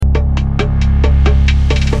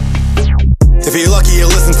If you're lucky, you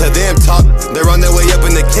listen to them talk. They're on their way up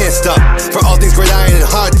and they can't stop. For all things gridiron and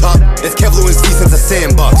hard top, it's Kev Lewinsky since the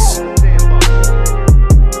Sandbox.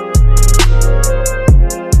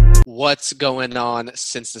 What's going on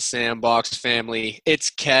since the Sandbox family? It's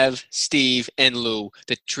Kev, Steve, and Lou.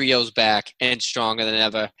 The trio's back and stronger than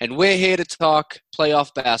ever. And we're here to talk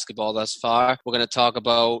playoff basketball thus far. We're going to talk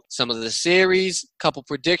about some of the series, couple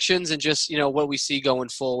predictions, and just, what we see going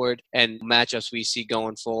forward and matchups we see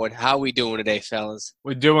going forward. How we doing today, fellas?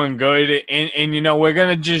 We're doing good. And we're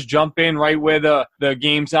going to just jump in right where the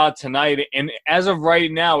games are tonight. And as of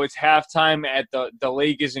right now, it's halftime at the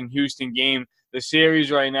Lakers and Houston game. The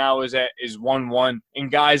series right now is 1-1. And,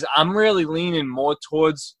 guys, I'm really leaning more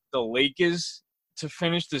towards the Lakers to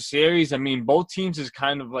finish the series. I mean, both teams has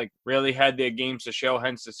kind of, really had their games to show,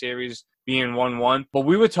 hence the series being 1-1. But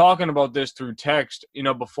we were talking about this through text,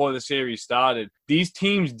 before the series started. These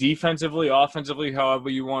teams defensively, offensively, however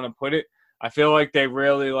you want to put it, I feel like they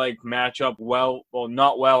really, match up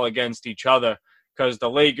not well against each other because the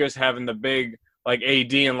Lakers having the big – like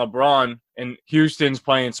AD and LeBron, and Houston's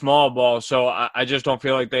playing small ball, so I just don't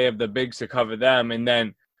feel like they have the bigs to cover them. And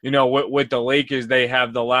then, with the Lakers, they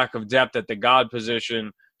have the lack of depth at the guard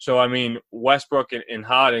position. So, I mean, Westbrook and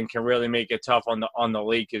Harden can really make it tough on the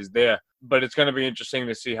Lakers there. But it's going to be interesting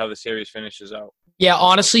to see how the series finishes out. Yeah,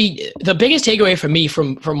 honestly, the biggest takeaway for me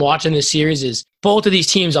from watching this series is both of these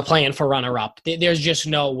teams are playing for runner-up. There's just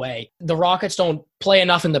no way. The Rockets don't play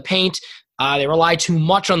enough in the paint. They rely too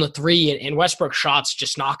much on the three, and Westbrook's shots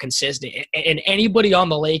just not consistent. And anybody on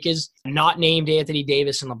the Lakers not named Anthony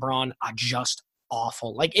Davis and LeBron are just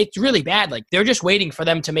awful. It's really bad. They're just waiting for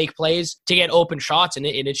them to make plays to get open shots, and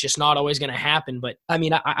it's just not always going to happen. But, I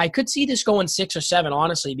mean, I could see this going 6 or 7,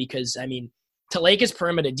 honestly, because, I mean, the Lakers'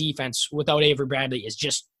 perimeter defense without Avery Bradley is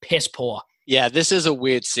just piss poor. Yeah, this is a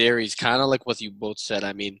weird series, kind of like what you both said.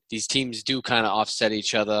 I mean, these teams do kind of offset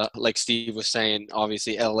each other. Like Steve was saying,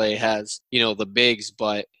 obviously LA has, the bigs,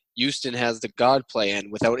 but Houston has the guard play.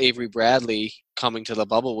 And without Avery Bradley coming to the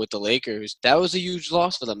bubble with the Lakers, that was a huge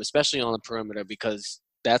loss for them, especially on the perimeter, because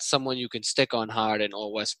that's someone you can stick on Harden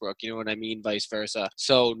or Westbrook, you know what I mean, vice versa.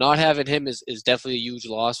 So not having him is definitely a huge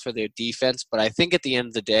loss for their defense. But I think at the end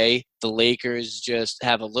of the day, the Lakers just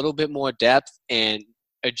have a little bit more depth and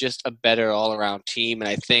are just a better all-around team. And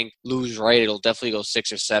I think Lou's right. It'll definitely go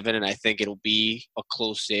 6 or 7, and I think it'll be a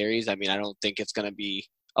close series. I mean, I don't think it's going to be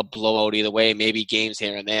a blowout either way, maybe games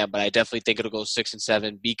here and there, but I definitely think it'll go 6 and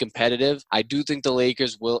 7, be competitive. I do think the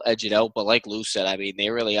Lakers will edge it out, but like Lou said, I mean, they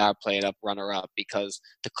really are playing up runner-up because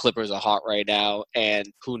the Clippers are hot right now, and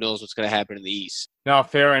who knows what's going to happen in the East. No,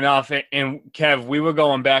 fair enough. And Kev, we were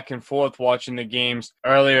going back and forth watching the games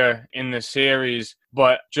earlier in the series,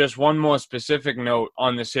 but just one more specific note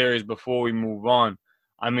on the series before we move on.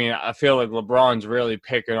 I mean, I feel like LeBron's really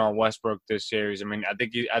picking on Westbrook this series. I mean, I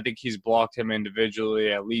think he's blocked him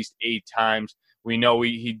individually at least 8 times. We know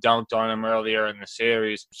he dunked on him earlier in the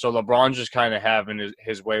series. So LeBron's just kind of having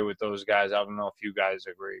his way with those guys. I don't know if you guys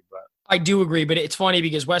agree, but I do agree, but it's funny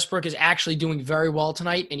because Westbrook is actually doing very well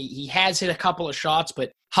tonight, and he has hit a couple of shots,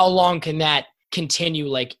 but how long can that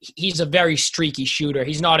continue? He's a very streaky shooter.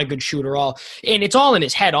 He's not a good shooter at all. And it's all in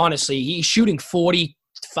his head, honestly. He's shooting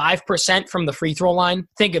 45% from the free throw line.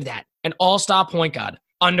 Think of that. An all-star point guard,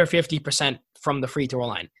 under 50% from the free throw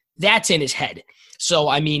line. That's in his head. So,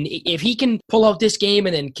 I mean, if he can pull out this game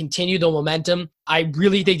and then continue the momentum, I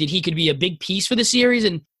really think that he could be a big piece for the series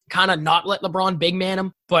and kind of not let LeBron big man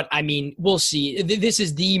him. But, I mean, we'll see. This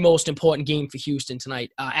is the most important game for Houston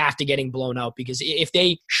tonight after getting blown out, because if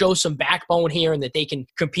they show some backbone here and that they can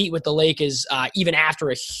compete with the Lakers even after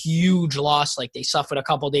a huge loss like they suffered a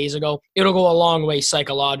couple days ago, it'll go a long way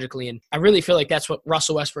psychologically. And I really feel like that's what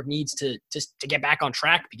Russell Westbrook needs to get back on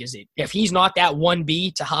track, because if he's not that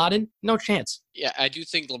 1B to Harden, no chance. Yeah, I do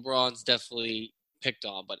think LeBron's definitely picked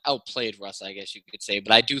on, but outplayed Russ, I guess you could say.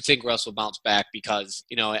 But I do think Russ will bounce back because,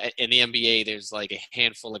 in the NBA, there's a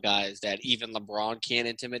handful of guys that even LeBron can't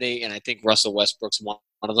intimidate, and I think Russell Westbrook's one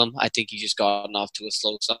of them. I think he just gotten off to a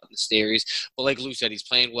slow start in the series. But like Lou said, he's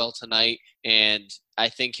playing well tonight, and I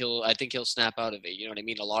think he'll snap out of it. You know what I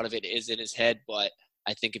mean? A lot of it is in his head, but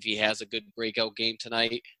I think if he has a good breakout game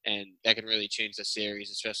tonight, and that can really change the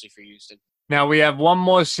series, especially for Houston. Now we have one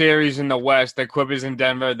more series in the West, the Clippers in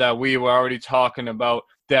Denver, that we were already talking about,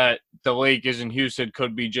 that the Lakers and Houston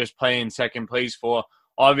could be just playing second place for.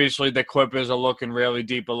 Obviously, the Clippers are looking really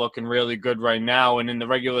deep, are looking really good right now. And in the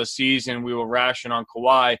regular season, we were rationing on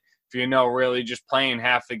Kawhi for, really just playing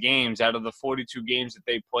half the games. Out of the 42 games that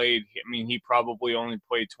they played, I mean, he probably only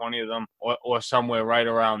played 20 of them or somewhere right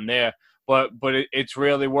around there. But it's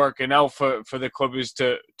really working out for the Clippers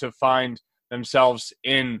to find themselves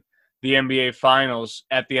in the NBA Finals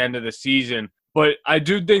at the end of the season. But I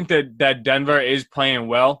do think that Denver is playing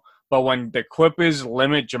well. But when the Clippers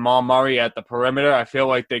limit Jamal Murray at the perimeter, I feel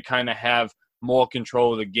like they kind of have more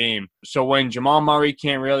control of the game. So when Jamal Murray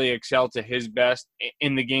can't really excel to his best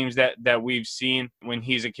in the games that we've seen when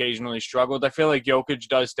he's occasionally struggled, I feel like Jokic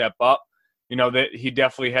does step up. That he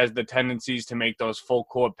definitely has the tendencies to make those full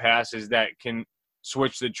court passes that can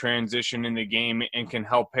switch the transition in the game and can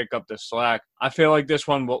help pick up the slack. I feel like this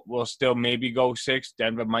one will still maybe go 6.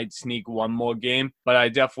 Denver might sneak one more game, but I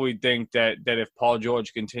definitely think that if Paul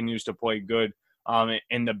George continues to play good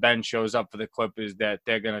and the bench shows up for the Clippers, that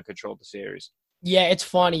they're going to control the series. Yeah, it's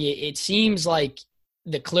funny. It seems like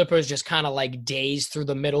the Clippers just kind of like daze through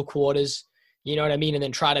the middle quarters, you know what I mean, and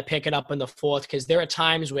then try to pick it up in the fourth, because there are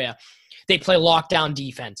times where they play lockdown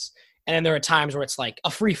defense, and then there are times where it's like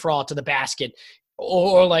a free-for-all to the basket.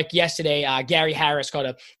 Or like yesterday, Gary Harris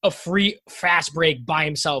got a free fast break by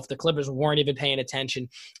himself. The Clippers weren't even paying attention.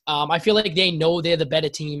 I feel like they know they're the better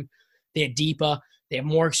team. They're deeper. They have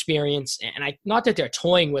more experience. And not that they're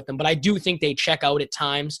toying with them, but I do think they check out at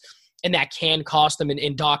times, and that can cost them.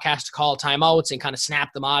 And Doc has to call timeouts and kind of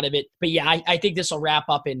snap them out of it. But yeah, I think this will wrap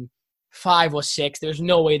up in 5 or 6. There's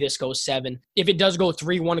no way this goes 7. If it does go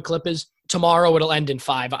 3-1 Clippers, tomorrow it'll end in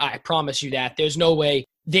 5. I promise you that. There's no way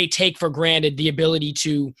they take for granted the ability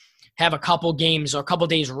to have a couple games or a couple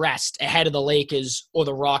days rest ahead of the Lakers or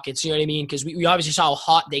the Rockets. You know what I mean? Because we obviously saw how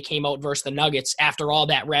hot they came out versus the Nuggets after all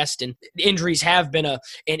that rest, and injuries have been an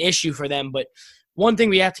issue for them. But one thing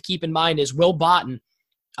we have to keep in mind is Will Barton,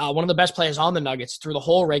 one of the best players on the Nuggets through the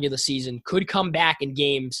whole regular season, could come back in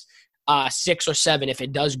games 6 or 7 if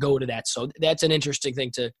it does go to that. So that's an interesting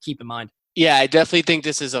thing to keep in mind. Yeah, I definitely think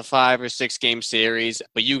this is a 5 or 6 game series.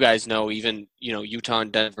 But you guys know, even Utah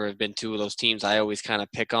and Denver have been 2 of those teams I always kind of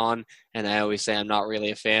pick on, and I always say I'm not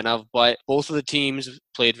really a fan of. But both of the teams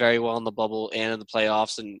played very well in the bubble and in the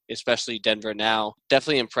playoffs, and especially Denver now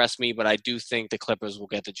definitely impressed me. But I do think the Clippers will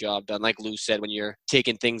get the job done. Like Lou said, when you're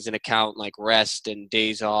taking things in account like rest and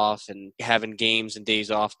days off and having games and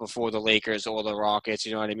days off before the Lakers or the Rockets,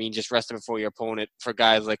 you know what I mean? Just resting before your opponent for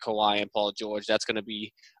guys like Kawhi and Paul George, that's going to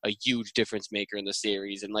be a huge difference maker in the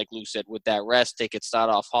series. And like Lou said, with that rest, they could start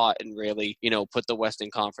off hot and really, put the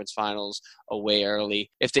Western Conference Finals away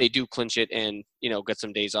early if they do clinch it and, get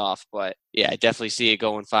some days off. But yeah, I definitely see it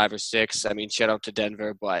going 5 or 6. I mean, shout out to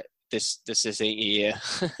Denver, but this ain't a year.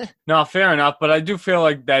 No, fair enough. But I do feel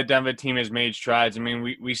like that Denver team has made strides. I mean,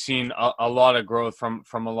 we've seen a lot of growth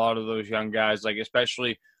from a lot of those young guys, like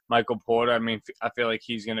especially Michael Porter. I mean, I feel like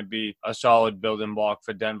he's going to be a solid building block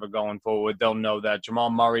for Denver going forward. They'll know that. Jamal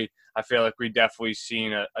Murray, I feel like we definitely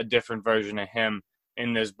seen a different version of him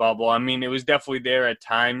in this bubble. I mean, it was definitely there at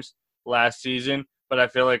times last season, but I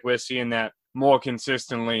feel like we're seeing that more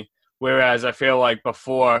consistently. Whereas I feel like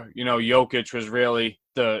before, Jokic was really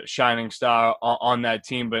the shining star on that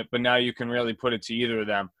team, but now you can really put it to either of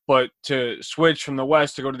them. But to switch from the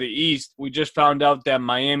West to go to the East, we just found out that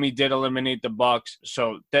Miami did eliminate the Bucks,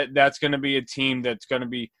 so that's going to be a team that's going to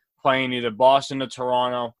be playing either Boston or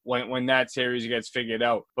Toronto when that series gets figured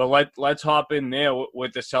out. But let's hop in there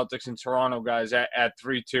with the Celtics and Toronto guys at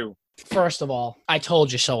 3-2. First of all, I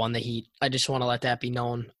told you so on the Heat. I just want to let that be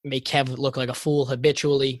known. Make Kev look like a fool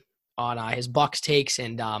habitually on his Bucks takes,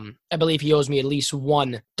 and I believe he owes me at least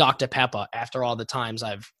one Dr. Pepper after all the times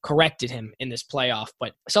I've corrected him in this playoff.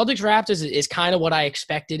 But Celtics Raptors is kind of what I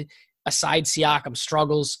expected. Aside Siakam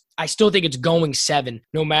struggles, I still think it's going 7,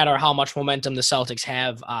 no matter how much momentum the Celtics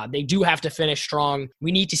have. They do have to finish strong.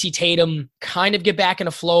 We need to see Tatum kind of get back in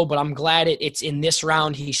a flow, but I'm glad it's in this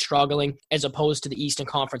round he's struggling as opposed to the Eastern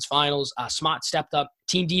Conference Finals. Smart stepped up.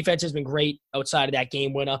 Team defense has been great outside of that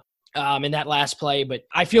game winner in that last play, but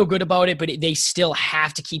I feel good about it. But they still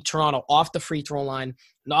have to keep Toronto off the free throw line,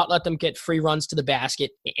 not let them get free runs to the basket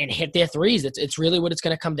and hit their threes. It's really what it's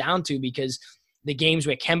going to come down to, because the games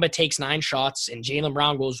where Kemba takes 9 shots and Jaylen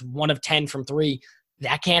Brown goes 1 of 10 from 3,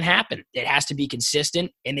 that can't happen. It has to be consistent,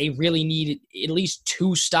 and they really need at least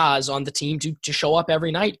 2 stars on the team to show up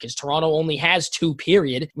every night, because Toronto only has 2,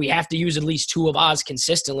 period. We have to use at least 2 of ours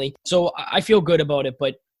consistently. So I feel good about it,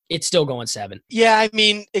 but it's still going 7. Yeah, I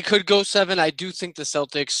mean, it could go 7. I do think the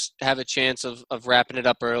Celtics have a chance of wrapping it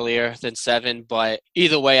up earlier than 7, but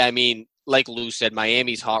either way, I mean, like Lou said,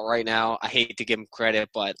 Miami's hot right now. I hate to give him credit,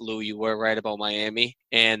 but Lou, you were right about Miami,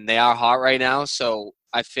 and they are hot right now. So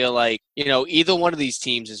I feel like, either one of these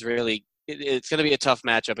teams is really it's going to be a tough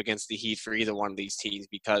matchup against the Heat for either one of these teams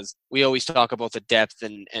because we always talk about the depth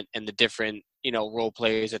and the different, role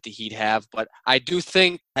players that the Heat have. But I do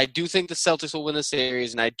think the Celtics will win the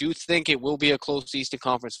series, and I do think it will be a close Eastern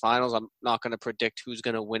Conference Finals. I'm not going to predict who's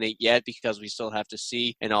going to win it yet because we still have to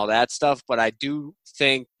see and all that stuff. But I do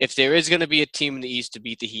think if there is going to be a team in the East to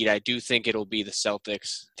beat the Heat, I do think it'll be the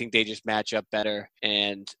Celtics. I think they just match up better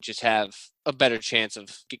and just have a better chance of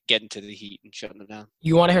getting to the Heat and shutting them down.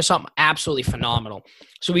 You want to hear something absolutely phenomenal?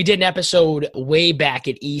 So we did an episode way back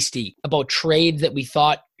at Eastie about trades that we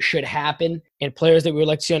thought should happen and players that we would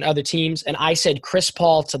like to see on other teams. And I said Chris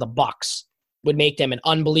Paul to the Bucks would make them an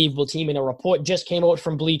unbelievable team. And a report just came out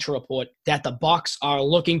from Bleacher Report that the Bucks are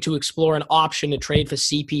looking to explore an option to trade for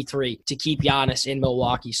CP3 to keep Giannis in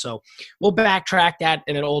Milwaukee. So we'll backtrack that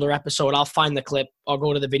in an older episode. I'll find the clip. I'll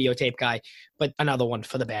go to the videotape guy. But another one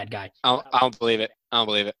for the bad guy. I don't believe it.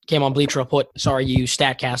 Came on Bleacher Report. Sorry, you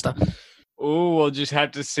Statcaster. Ooh, we'll just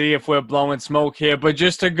have to see if we're blowing smoke here. But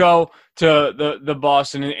just to go to the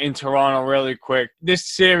Boston and Toronto really quick,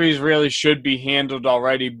 this series really should be handled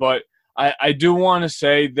already. But I do want to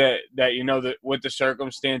say that that with the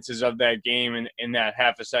circumstances of that game and in that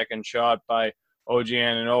half-a-second shot by OG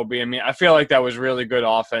Anunoby, I mean, I feel like that was really good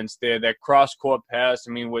offense there. That cross-court pass,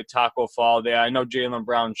 I mean, with Taco Fall there. I know Jaylen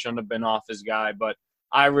Brown shouldn't have been off his guy, but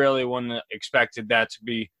I really wouldn't have expected that to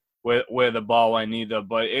be where the ball went either.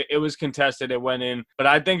 But it was contested. It went in. But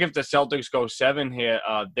I think if the Celtics go 7 here,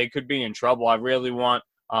 they could be in trouble. I really want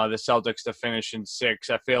the Celtics to finish in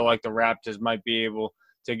 6. I feel like the Raptors might be able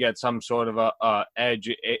to get some sort of a edge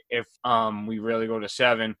if we really go to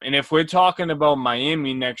 7. And if we're talking about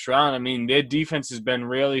Miami next round, I mean, their defense has been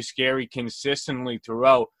really scary consistently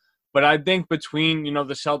throughout. But I think between,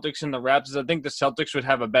 the Celtics and the Raptors, I think the Celtics would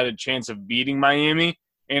have a better chance of beating Miami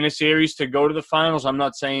in a series to go to the finals. I'm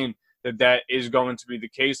not saying that is going to be the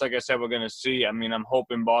case. Like I said, we're going to see. I mean, I'm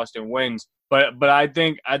hoping Boston wins. But I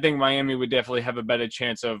think Miami would definitely have a better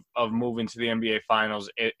chance of moving to the NBA Finals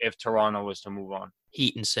if Toronto was to move on.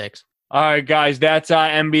 Heat in 6. All right, guys, that's our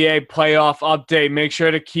NBA playoff update. Make sure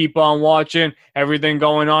to keep on watching everything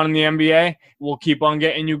going on in the NBA. We'll keep on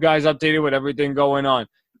getting you guys updated with everything going on.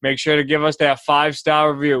 Make sure to give us that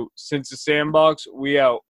 5-star review. Since the Sandbox, we out.